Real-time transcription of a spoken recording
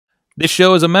This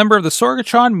show is a member of the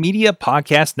Sorgatron Media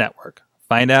Podcast Network.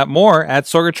 Find out more at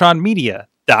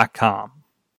sorgatronmedia.com.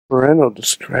 Parental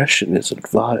discretion is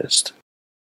advised.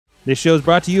 This show is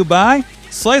brought to you by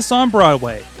Slice on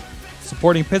Broadway,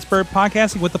 supporting Pittsburgh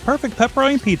podcasting with the perfect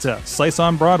pepperoni pizza.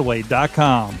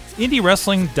 SliceOnBroadway.com.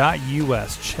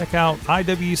 IndieWrestling.us. Check out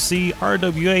IWC,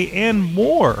 RWA, and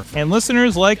more. And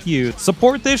listeners like you,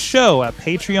 support this show at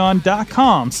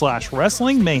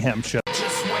Patreon.com/Wrestling Mayhem Show.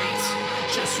 Just wait,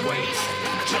 just wait,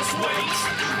 just wait,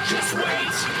 just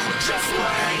wait, just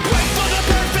wait. Wait for the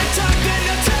perfect time then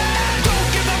attack. Don't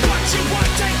give up what you want,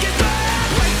 take it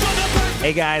back. Wait for the perfect.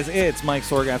 Hey guys, it's Mike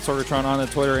Sorg at Sorgatron on the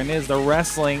Twitter, and it is the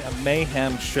Wrestling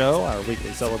Mayhem Show, our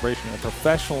weekly celebration of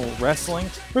professional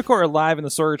wrestling. Recorded live in the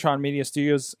Sorgatron Media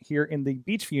Studios here in the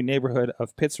Beachview neighborhood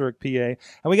of Pittsburgh, PA. And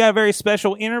we got a very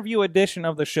special interview edition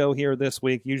of the show here this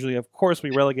week. Usually, of course, we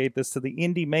relegate this to the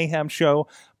Indie Mayhem Show,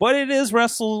 but it is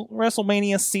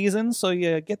WrestleMania season, so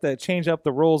you get to change up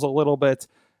the rules a little bit,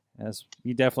 as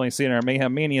you definitely see in our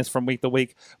Mayhem Manias from week to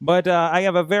week. But I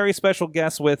have a very special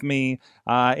guest with me.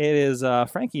 It is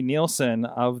Frankie Nielsen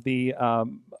of the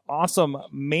awesome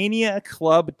Mania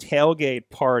Club tailgate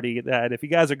party that if you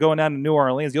guys are going down to New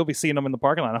Orleans, you'll be seeing them in the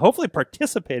parking lot and hopefully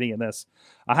participating in this.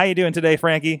 How you doing today,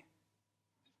 Frankie?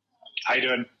 How you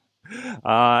doing?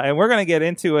 And we're going to get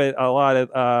into it a lot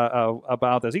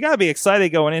about this. You got to be excited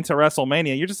going into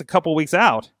WrestleMania. You're just a couple weeks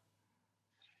out.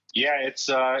 Yeah, it's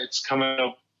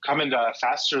coming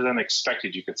faster than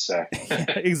expected, you could say.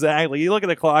 Exactly. You look at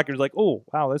the clock, you're like, oh,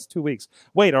 wow, that's 2 weeks.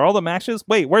 Wait, are all the matches?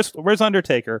 Wait, where's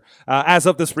Undertaker? As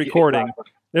of this recording,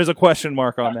 there's a question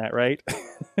mark on that, right?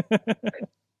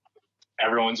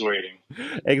 Everyone's waiting.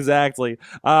 Exactly.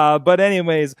 But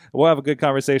anyways, we'll have a good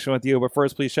conversation with you. But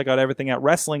first, please check out everything at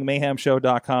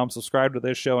WrestlingMayhemShow.com. Subscribe to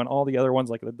this show and all the other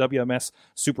ones like the WMS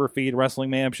Superfeed,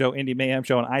 Wrestling Mayhem Show, Indie Mayhem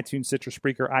Show on iTunes, Stitcher,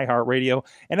 Spreaker, iHeartRadio.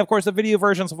 And of course, the video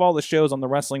versions of all the shows on the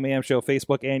Wrestling Mayhem Show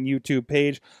Facebook and YouTube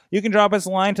page. You can drop us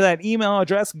a line to that email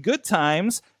address,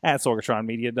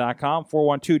 goodtimes@sorgatronmedia.com,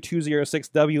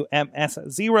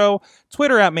 412-206-WMS0,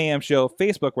 Twitter at Mayhem Show,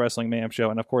 Facebook Wrestling Mayhem Show,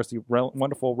 and of course, the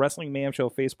wonderful Wrestling Mayhem Show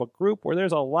Facebook group, where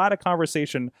there's a lot of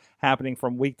conversation happening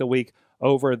from week to week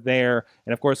over there.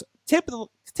 And of course,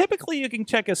 typically you can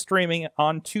check us streaming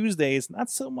on Tuesdays,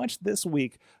 not so much this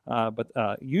week, but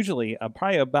usually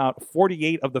probably about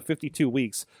 48 of the 52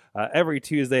 weeks, every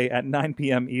Tuesday at 9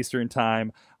 p.m. Eastern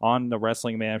Time on the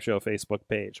Wrestling Mayhem Show Facebook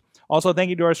page. Also, thank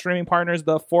you to our streaming partners,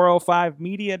 the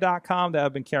 405media.com, that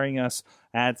have been carrying us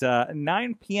at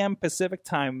 9 p.m. Pacific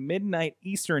Time, midnight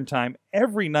Eastern Time,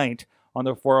 every night on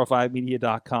the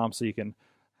 405media.com, so you can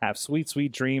have sweet,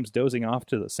 sweet dreams dozing off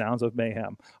to the sounds of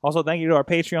mayhem. Also, thank you to our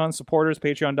Patreon supporters,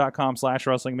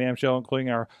 patreon.com/Wrestling Mayhem Show, including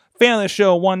our fan of the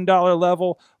show $1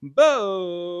 level,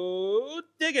 Bo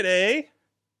Diggity.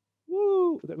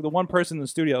 Woo! The one person in the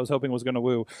studio I was hoping was going to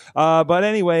woo. But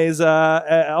anyways,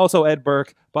 also Ed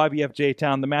Burke, Bobby F. J.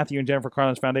 Town, the Matthew and Jennifer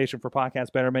Carlins Foundation for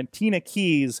Podcast Betterment, Tina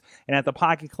Keys, and at the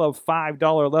Pocket Club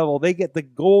 $5 level, they get the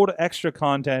gold extra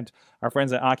content, our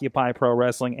friends at Occupy Pro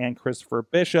Wrestling and Christopher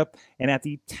Bishop. And at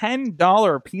the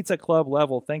 $10 Pizza Club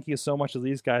level, thank you so much to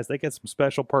these guys. They get some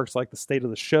special perks like the State of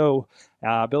the Show,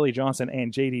 Billy Johnson,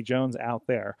 and JD Jones out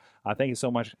there. Thank you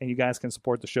so much. And you guys can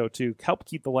support the show too. Help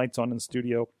keep the lights on in the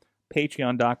studio.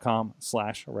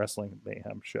 Patreon.com/Wrestling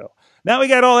Mayhem Show. Now we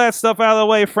got all that stuff out of the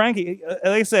way. Frankie, like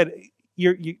I said,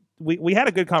 we had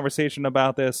a good conversation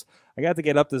about this. I got to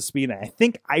get up to speed. And I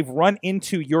think I've run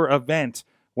into your event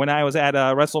when I was at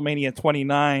WrestleMania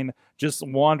 29, just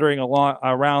wandering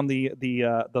around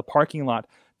the parking lot.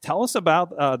 Tell us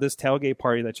about this tailgate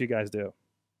party that you guys do.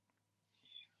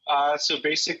 So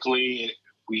basically,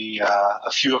 we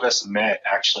a few of us met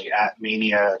actually at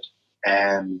Mania,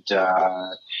 and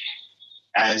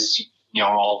as you know,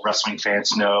 all wrestling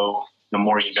fans know, the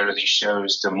more you go to these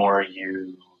shows, the more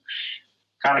you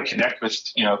kind of connect with,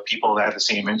 people that have the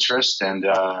same interest. And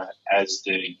as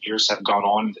the years have gone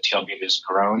on, the tailgate has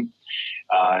grown.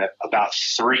 About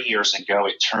 3 years ago,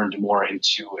 it turned more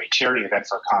into a charity event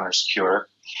for Connor's Cure.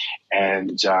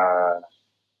 And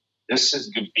this is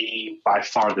going to be by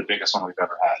far the biggest one we've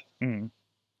ever had. Mm.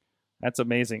 That's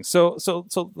amazing. So tell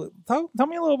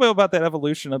me a little bit about that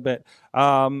evolution a bit.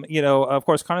 Of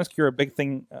course, Connor's Cure, a big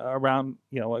thing around,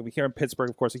 like here in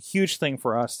Pittsburgh, of course, a huge thing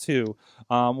for us too.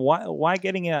 Why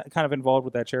getting kind of involved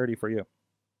with that charity for you?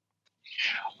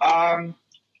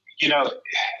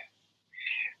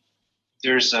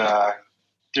 There's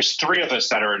three of us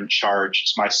that are in charge.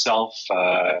 It's myself,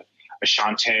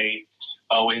 Ashante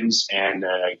Owens, and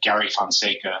Gary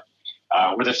Fonseca.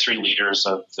 We're the three leaders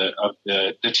of the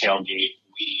tailgate.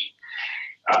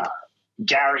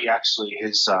 Gary actually,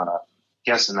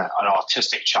 he has an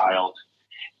autistic child.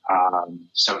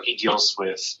 So he deals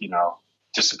with,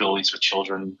 disabilities with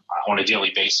children on a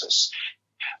daily basis.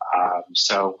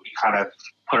 So we kind of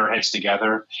put our heads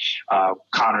together.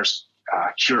 Connor's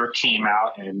Cure came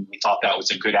out, and we thought that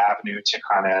was a good avenue to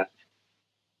kind of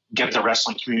get the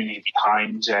wrestling community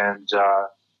behind and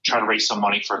try to raise some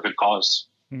money for a good cause.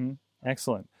 Mm-hmm.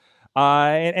 Excellent.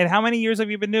 And how many years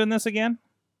have you been doing this again?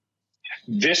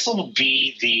 This will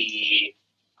be the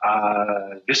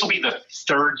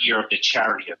third year of the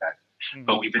charity event, Mm-hmm.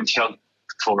 but we've been tailed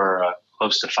for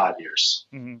close to 5 years.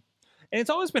 Mm-hmm. And it's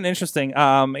always been interesting,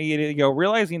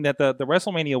 realizing that the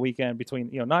WrestleMania weekend between,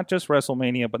 not just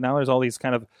WrestleMania, but now there's all these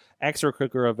kind of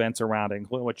extracurricular events around it,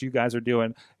 including what you guys are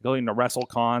doing, going to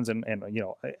WrestleCons, and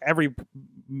every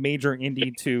major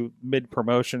indie to mid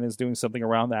promotion is doing something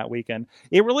around that weekend.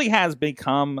 It really has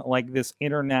become like this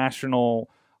international,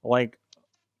 like,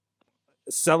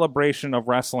 celebration of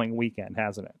wrestling weekend,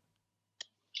 hasn't it?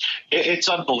 It's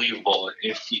unbelievable.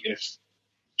 If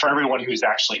for everyone who's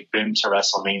actually been to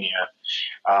WrestleMania,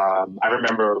 I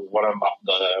remember one of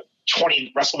the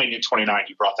WrestleMania 29.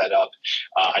 You brought that up.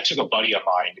 I took a buddy of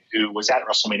mine who was at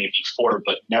WrestleMania before,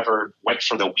 but never went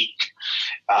for the week.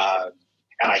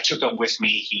 And I took him with me.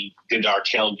 He did our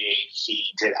tailgate.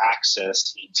 He did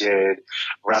Access. He did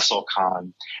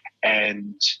WrestleCon,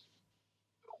 and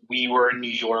we were in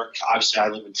New York. Obviously, I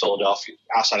live in Philadelphia,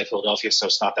 outside of Philadelphia, so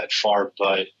it's not that far.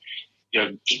 But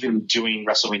even doing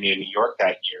WrestleMania in New York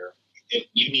that year,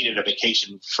 you needed a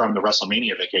vacation from the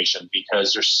WrestleMania vacation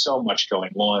because there's so much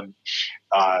going on.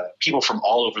 People from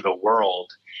all over the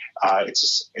world.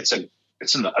 It's an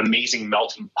amazing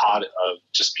melting pot of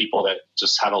just people that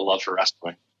just have a love for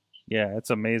wrestling. Yeah, it's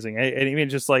amazing. And even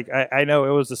just like I know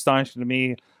it was astonishing to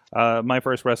me. My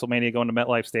first WrestleMania, going to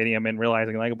MetLife Stadium and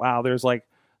realizing like, wow, there's like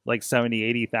 70,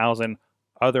 80,000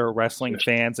 other wrestling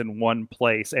fans in one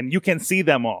place, and you can see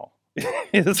them all.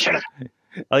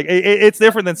 It's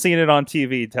different than seeing it on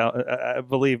TV.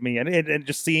 Believe me, and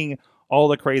just seeing all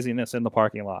the craziness in the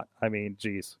parking lot. I mean,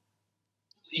 geez.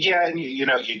 Yeah, and you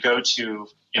go to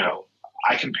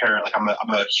I compare it, like I'm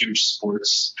a huge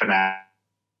sports fanatic,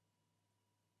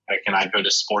 and I go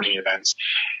to sporting events.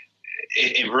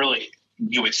 It really,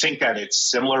 you would think that it's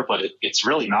similar, but it's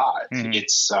really not. Mm-hmm.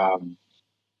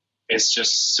 It's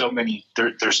just so many.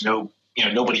 There's no.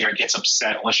 Nobody here gets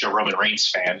upset unless you're a Roman Reigns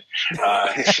fan.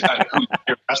 Other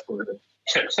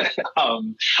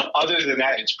than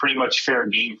that, it's pretty much fair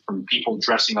game, from people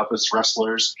dressing up as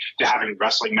wrestlers to having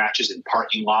wrestling matches in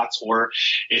parking lots, or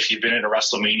if you've been at a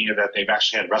WrestleMania, that they've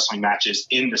actually had wrestling matches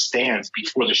in the stands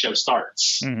before the show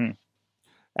starts. Mm-hmm.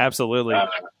 Absolutely.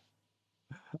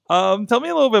 Tell me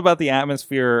a little bit about the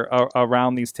atmosphere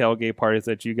around these tailgate parties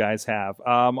that you guys have.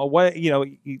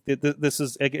 This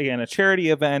is again a charity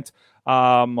event.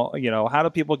 How do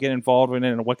people get involved in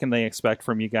it, and what can they expect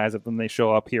from you guys when they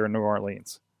show up here in New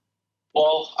Orleans?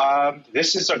 Well,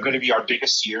 this is going to be our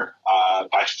biggest year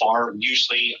by far.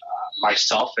 Usually,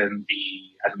 myself and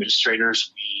the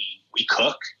administrators, we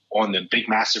cook on the big,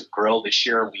 massive grill. This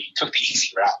year, we took the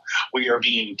easy route. We are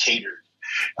being catered.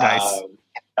 Nice.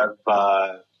 Have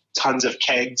tons of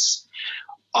kegs.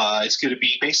 It's going to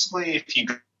be basically, if you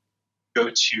go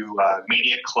to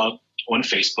Mania Club on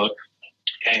Facebook,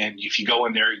 and if you go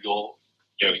in there, you'll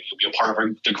be a part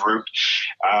of the group.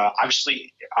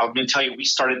 Obviously, I'm going to tell you, we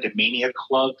started the Mania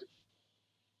Club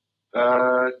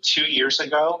 2 years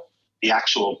ago, the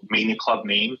actual Mania Club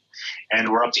name, and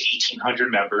we're up to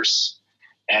 1,800 members.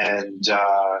 And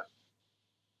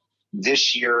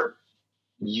this year,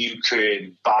 you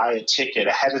could buy a ticket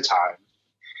ahead of time,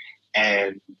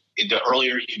 and the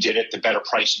earlier you did it, the better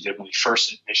price you did. When we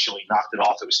first initially knocked it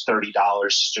off, it was $30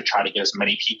 to try to get as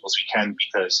many people as we can,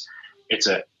 because it's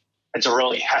a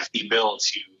really hefty bill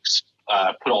to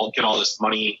get all this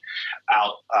money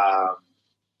out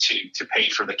to pay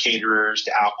for the caterers,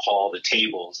 the alcohol, the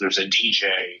tables. There's a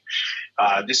DJ.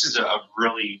 This is a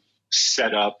really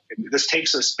set up. This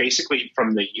takes us basically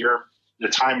from the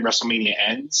time WrestleMania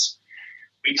ends.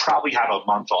 We probably have a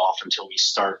month off until we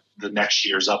start the next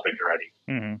year's up and ready.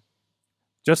 Mm-hmm.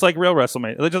 Just like real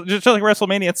WrestleMania, just like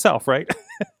WrestleMania itself, right?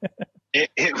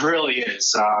 It really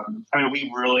is. We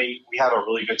have a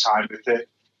really good time with it.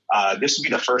 This will be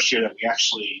the first year that we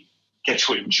actually get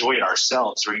to enjoy it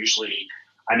ourselves.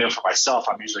 I know for myself,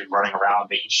 I'm usually running around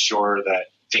making sure that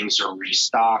things are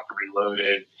restocked,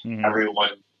 reloaded, mm-hmm.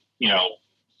 everyone,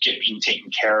 being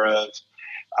taken care of.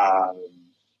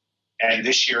 And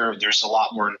this year, there's a lot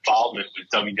more involvement with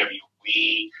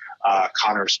WWE,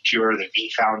 Connor's Cure, the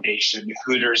V Foundation.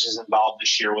 Hooters is involved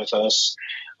this year with us.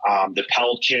 The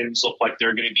Pelicans look like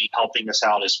they're going to be helping us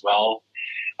out as well.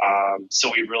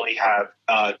 So we really have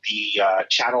the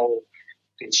channel.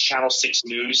 It's Channel 6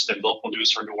 News, the local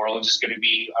news for New Orleans, is going to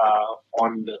be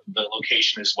on the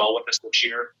location as well with us this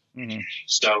year. Mm-hmm.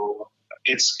 So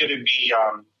it's going to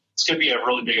be a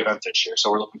really big event this year. So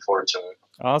we're looking forward to it.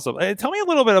 Awesome. Tell me a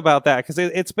little bit about that, because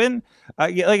it's been,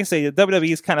 like I say, the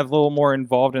WWE is kind of a little more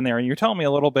involved in there, and you're telling me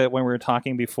a little bit when we were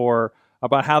talking before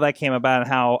about how that came about and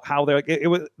how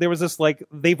there was this, like,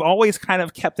 they've always kind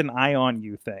of kept an eye on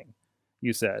you thing.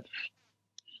 You said,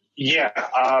 yeah.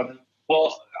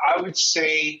 Well, I would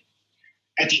say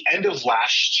at the end of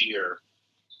last year,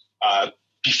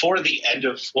 before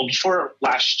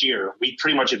last year, we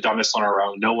pretty much had done this on our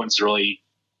own. No one's really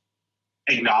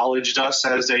acknowledged us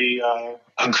as a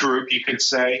group, you could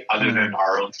say, other than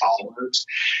our own followers.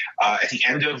 At the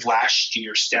end of last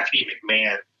year, Stephanie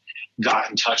McMahon got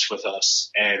in touch with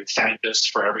us and thanked us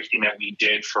for everything that we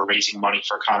did for raising money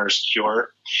for Connor's cure.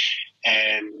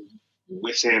 And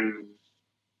within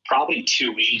probably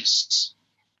 2 weeks,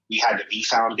 we had the V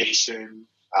Foundation.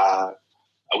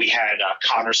 We had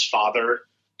Connor's father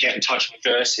get in touch with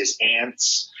us, his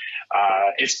aunts.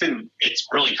 It's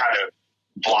really kind of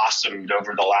blossomed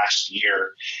over the last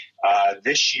year.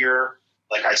 This year,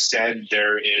 like I said,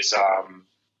 there is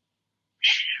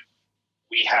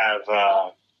we have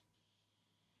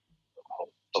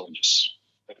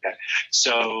okay.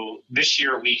 So this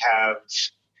year we have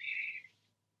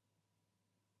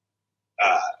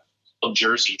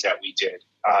jerseys that we did.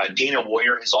 Dana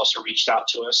Warrior has also reached out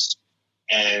to us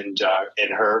and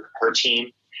her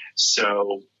team.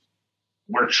 So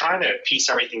we're trying to piece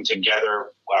everything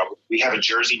together. We have a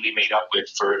jersey we made up with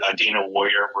for Dana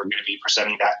Warrior. We're going to be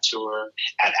presenting that to her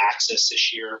at Access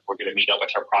this year. We're going to meet up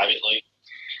with her privately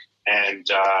and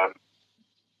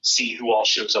see who all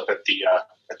shows up at the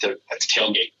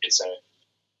tailgate.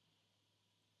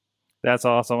 that's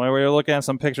awesome. We were looking at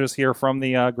some pictures here from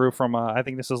the group from I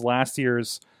think this is last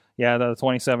year's. Yeah, the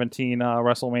 2017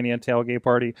 WrestleMania tailgate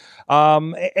party.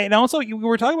 And also, we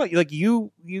were talking about, like,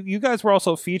 you guys were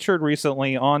also featured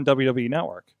recently on WWE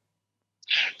Network.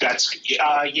 That's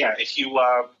yeah. If you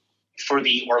for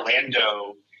the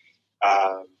Orlando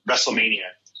WrestleMania,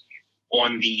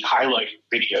 on the highlight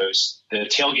videos, the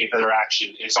tailgate of their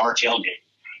action is our tailgate.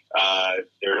 I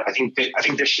think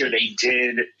this year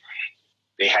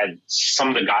they had some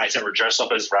of the guys that were dressed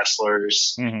up as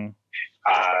wrestlers. Mm-hmm.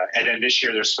 And then this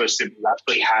year they're supposed to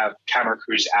actually have camera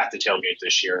crews at the tailgate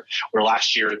this year, where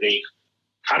last year they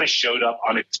kind of showed up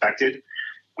unexpected.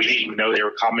 We didn't even know they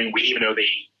were coming. We didn't even know they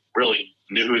really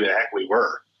knew who the heck we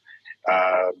were.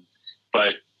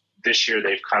 But this year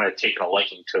they've kind of taken a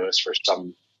liking to us for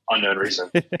some unknown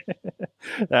reason.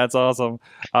 That's awesome.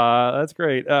 That's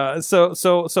great. So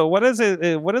what has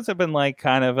it been like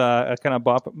kind of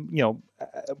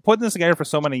putting this together for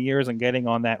so many years and getting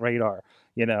on that radar?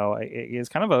 You know, it's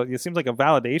kind of it seems like a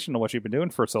validation of what you've been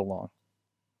doing for so long.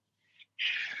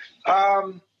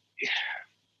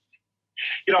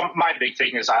 My big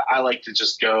thing is I like to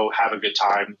just go have a good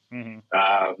time. Mm-hmm.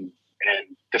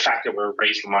 And the fact that we're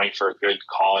raising money for a good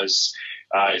cause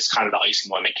is kind of the icing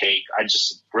on the cake. I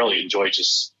just really enjoy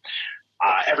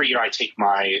every year I take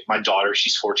my daughter,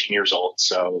 she's 14 years old.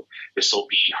 So this will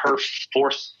be her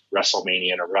 4th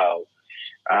WrestleMania in a row.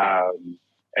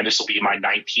 And this will be my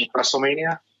 19th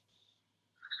WrestleMania.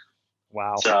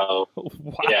 Wow. So,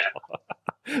 wow. Yeah.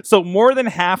 So more than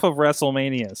half of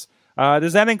WrestleManias.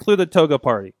 Does that include the toga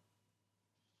party?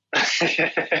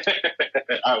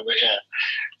 Oh, yeah.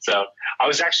 So I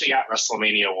was actually at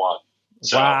WrestleMania 1.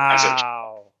 So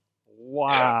wow.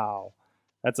 Wow. Yeah.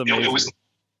 That's amazing.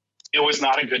 It was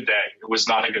not a good day. It was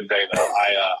not a good day, though.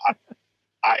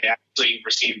 I actually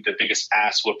received the biggest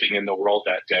ass whooping in the world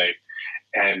that day.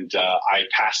 And I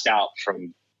passed out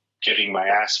from getting my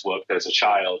ass whooped as a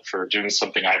child for doing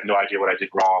something. I have no idea what I did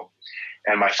wrong.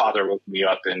 And my father woke me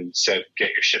up and said,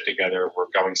 "Get your shit together. We're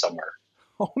going somewhere."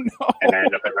 Oh, no. And I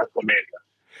ended up at WrestleMania.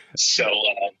 So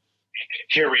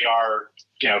here we are,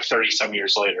 30-some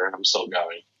years later, and I'm still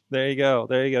going. There you go.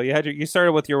 You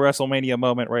started with your WrestleMania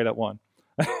moment right at 1.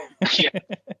 Yeah.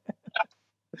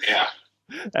 Yeah.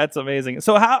 That's amazing.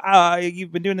 So how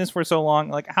you've been doing this for so long?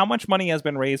 Like, how much money has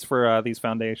been raised for these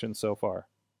foundations so far?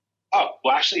 Oh,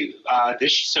 well, actually,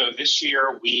 this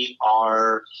year we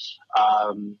are,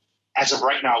 as of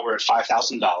right now, we're at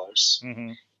 $5,000.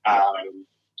 Mm-hmm.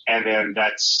 And then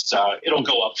that's it'll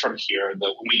go up from here.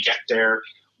 When we get there,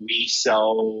 we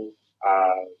sell.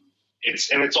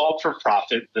 It's all for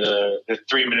profit. The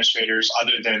 3 administrators,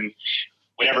 other than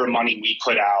whatever money we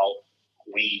put out,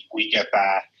 we get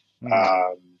back.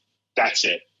 Mm-hmm. That's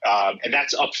it. And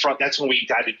that's up front. That's when we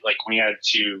got it, like we had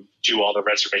to do all the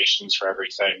reservations for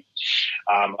everything.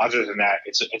 Other than that,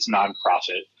 it's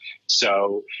nonprofit.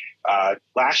 So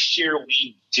last year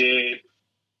we did,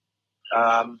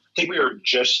 I think we were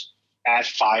just at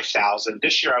 5,000.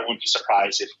 This year I wouldn't be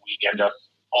surprised if we end up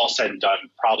all said and done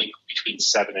probably between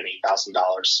 $7,000 and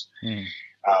 $8,000.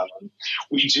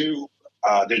 We do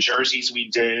the jerseys we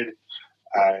did.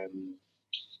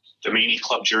 The Mania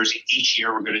Club jersey, each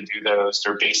year we're going to do those.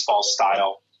 They're baseball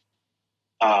style.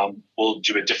 We'll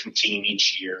do a different team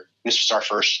each year. This was our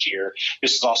first year.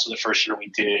 This is also the first year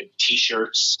we did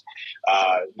T-shirts.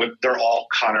 They're all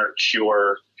Connor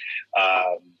Cure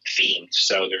themed.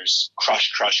 So there's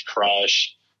Crush, Crush,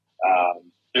 Crush.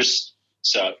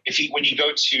 When you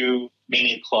go to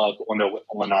Mania Club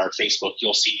on our Facebook,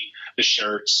 you'll see the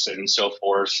shirts and so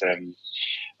forth. And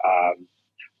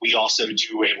we also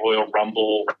do a Royal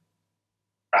Rumble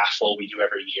raffle we do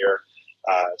every year.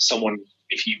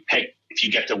 If you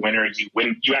get the winner, you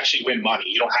win. You actually win money.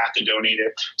 You don't have to donate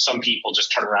it. Some people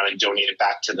just turn around and donate it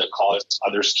back to the cause.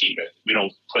 Others keep it. We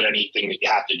don't put anything that you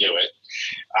have to do it.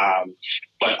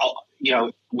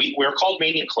 We're called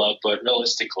Mania Club, but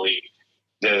realistically,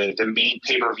 the main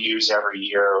pay-per-views every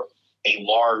year, a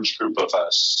large group of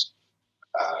us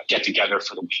get together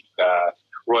for the week.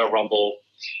 Royal Rumble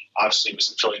obviously was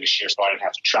in Philly this year, so I didn't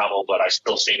have to travel, but I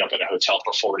still stayed up in a hotel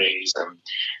for 4 days,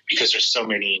 because there's so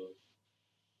many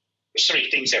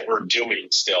things that we're doing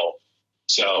still.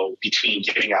 So between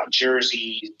giving out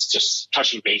jerseys, just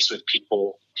touching base with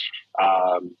people,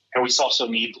 and we also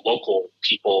need local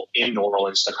people in New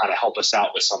Orleans to kind of help us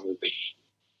out with some of the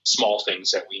small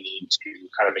things that we need to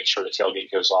kind of make sure the tailgate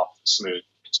goes off smooth,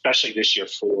 especially this year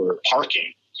for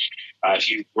parking.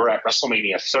 We're at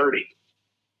WrestleMania 30.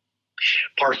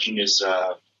 Parking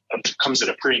comes at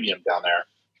a premium down there,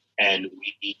 and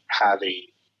we have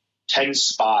 10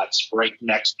 spots right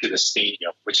next to the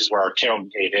stadium, which is where our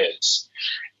tailgate is,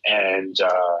 and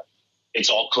it's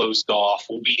all closed off.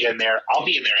 We'll be in there. I'll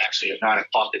be in there actually at 9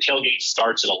 o'clock. The tailgate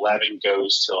starts at 11,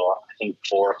 goes till I think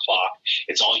 4 o'clock.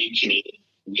 It's all you can eat.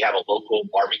 We have a local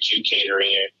barbecue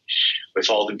catering it with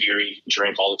all the beer you can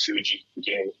drink, all the food you can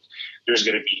get. There's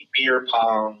going to be beer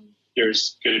pong.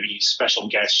 There's going to be special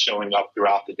guests showing up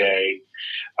throughout the day.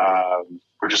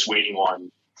 We're just waiting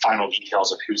on final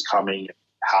details of who's coming,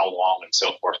 how long, and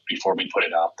so forth before we put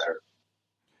it out there.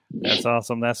 That's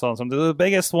awesome. The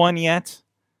biggest one yet.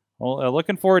 Well,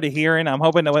 looking forward to hearing. I'm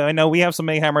hoping I know we have some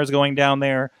Mayhemers going down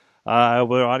there.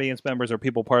 With audience members or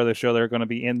people part of the show that are going to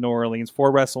be in New Orleans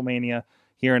for WrestleMania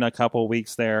here in a couple of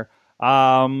weeks there.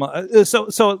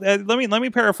 So let me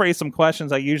paraphrase some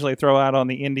questions I usually throw out on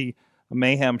the Indie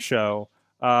Mayhem show.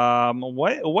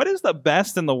 What is the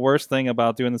best and the worst thing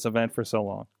about doing this event for so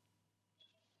long?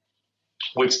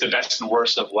 What's the best and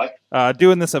worst of what?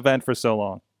 Doing this event for so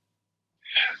long.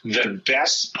 The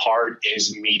best part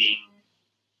is meeting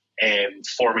and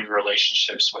forming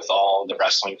relationships with all the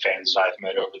wrestling fans that I've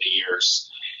met over the years.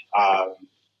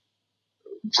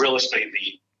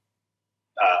 Realistically,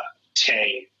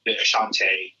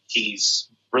 Ashante, he's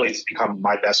really become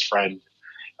my best friend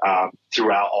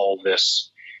throughout all of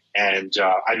this. And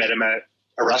I met him at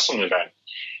a wrestling event.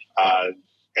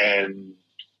 And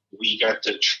we got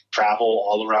to travel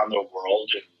all around the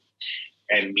world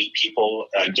and meet people.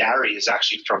 Gary is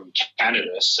actually from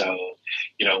Canada. So,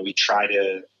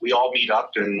 we all meet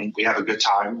up and we have a good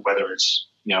time, whether it's,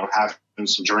 having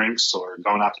some drinks or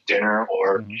going out to dinner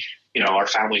or, our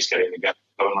families getting together,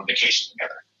 going on vacation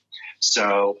together.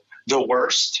 So the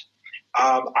worst,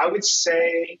 I would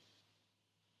say,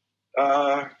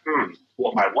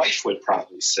 what my wife would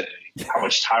probably say, how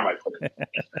much time I put in.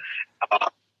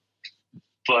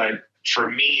 But for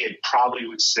me, it probably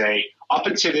would say, up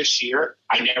until this year,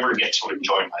 I never get to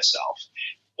enjoy myself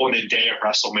on the day of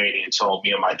WrestleMania until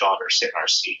me and my daughter sit in our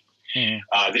seat.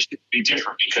 This should be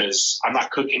different because I'm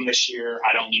not cooking this year.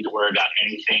 I don't need to worry about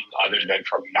anything other than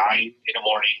from 9 in the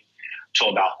morning till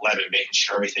about 11, making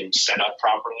sure everything's set up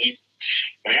properly.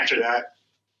 And after that,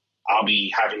 I'll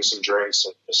be having some drinks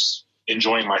and just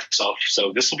enjoying myself.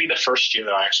 So this will be the first year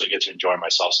that I actually get to enjoy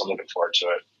myself. So I'm looking forward to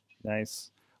it. Nice.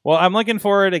 Well, I'm looking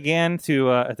forward again to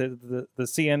the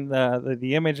seeing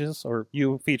the images or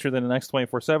you featured in the next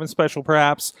 24/7 special,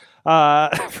 perhaps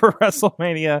for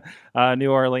WrestleMania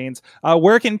New Orleans.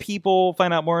 Where can people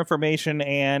find out more information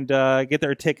and get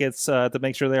their tickets to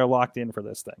make sure they're locked in for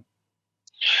this thing?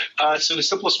 So the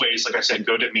simplest way is, like I said,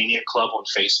 go to Mania Club on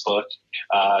Facebook.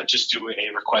 Just do a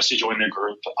request to join the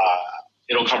group.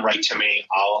 It'll come right to me.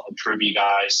 I'll approve you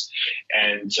guys.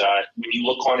 And when you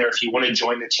look on there, if you want to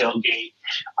join the tailgate,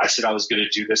 I said I was going to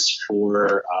do this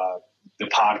for the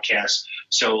podcast.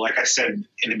 So like I said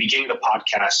in the beginning of the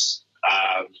podcast,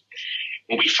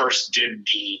 when we first did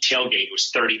the tailgate, it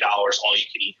was $30 all you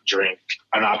could eat and drink.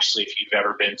 And obviously, if you've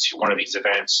ever been to one of these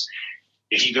events,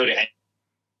 if you go to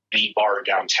any bar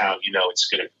downtown, you know it's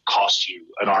going to cost you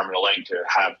an arm and a leg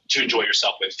to enjoy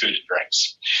yourself with food and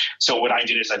drinks. So what I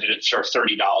did is I did it for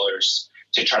 $30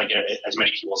 to try to get as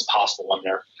many people as possible on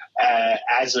there.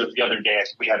 As of the other day, I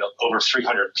think we had over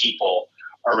 300 people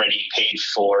already paid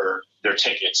for their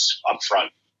tickets up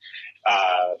front.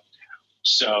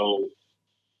 So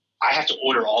I have to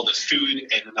order all the food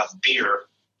and enough beer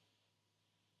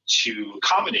to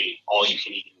accommodate all you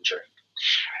can eat and drink.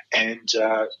 And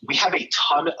we have a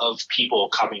ton of people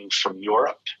coming from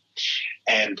Europe,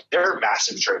 and they're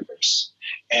massive drinkers.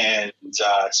 And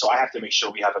so I have to make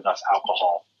sure we have enough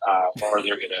alcohol, or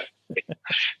they're going to.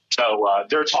 So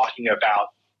they're talking about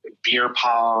beer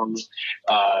pong,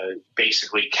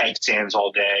 basically keg stands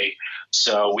all day.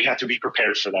 So we have to be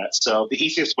prepared for that. So the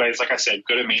easiest way is, like I said,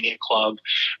 go to Mania Club,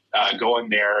 go in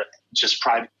there, just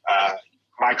private.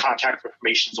 My contact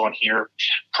information is on here.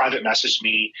 Private message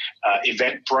me.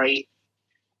 Eventbrite.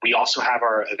 We also have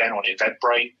our event on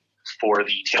Eventbrite for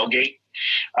the tailgate.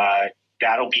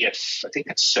 That'll be I think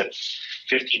it's at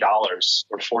 $50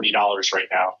 or $40 right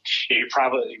now. If you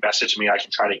probably message me, I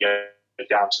can try to get it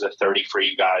down to the 30 for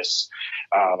you guys.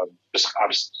 Just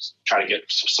obviously try to get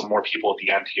some more people at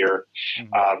the end here.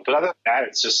 But other than that,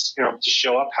 it's just, just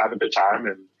show up, have a good time,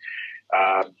 and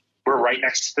we're right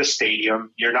next to the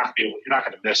stadium. You're not going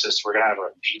to miss us. We're going to have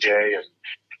a DJ, and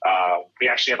we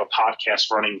actually have a podcast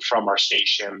running from our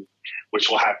station, which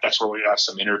that's where we have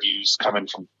some interviews coming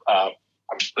from.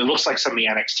 It looks like some of the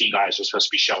NXT guys are supposed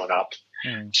to be showing up.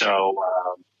 So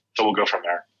we'll go from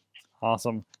there.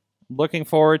 Awesome. Looking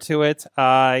forward to it.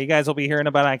 You guys will be hearing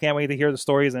about it. I can't wait to hear the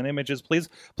stories and images. Please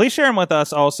share them with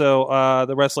us also,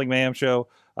 the Wrestling Mayhem Show,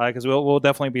 because we'll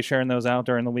definitely be sharing those out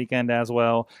during the weekend as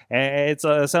well. And it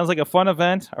sounds like a fun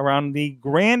event around the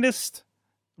grandest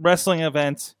wrestling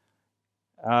event,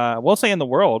 we'll say, in the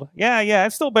world. Yeah,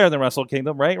 it's still better than Wrestle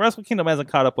Kingdom, right? Wrestle Kingdom hasn't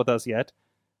caught up with us yet.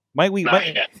 Might we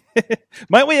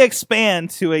expand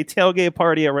to a tailgate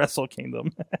party at Wrestle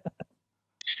Kingdom?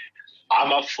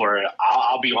 I'm up for it.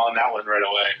 I'll be on that one right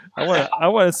away. I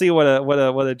want to see what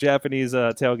a Japanese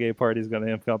tailgate party is going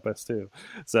to encompass too.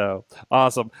 So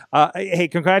awesome! Hey,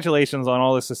 congratulations on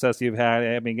all the success you've had.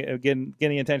 I mean, getting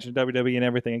the attention of WWE and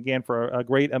everything again for a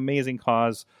great, amazing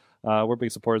cause. We're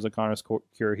big supporters of Connor's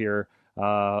Cure here,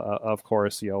 of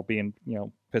course. Being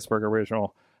Pittsburgh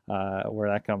original, where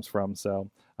that comes from. So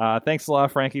thanks a lot,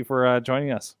 Frankie, for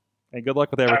joining us, and good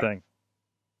luck with everything.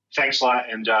 Thanks a lot,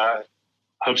 and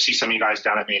hope to see some of you guys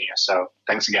down at Mania. So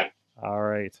thanks again. All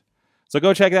right. So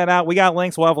go check that out. We got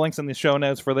links. We'll have links in the show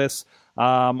notes for this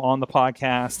on the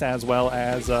podcast, as well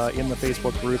as in the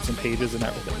Facebook groups and pages and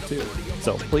everything too.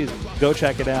 So please go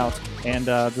check it out. And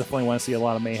definitely want to see a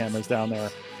lot of Mayhemers down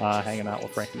there hanging out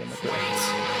with Frankie and the crew.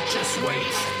 Just wait. Wait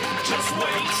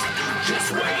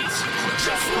for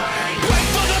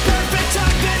the perfect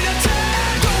time, then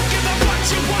attack. Don't give up what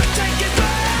you want, take it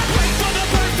back. Wait for the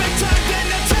perfect time, then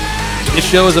attack. This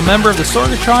show is a member of the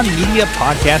Sorgatron Media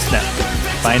Podcast Network.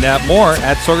 Find out more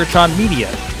at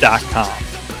sorgatronmedia.com.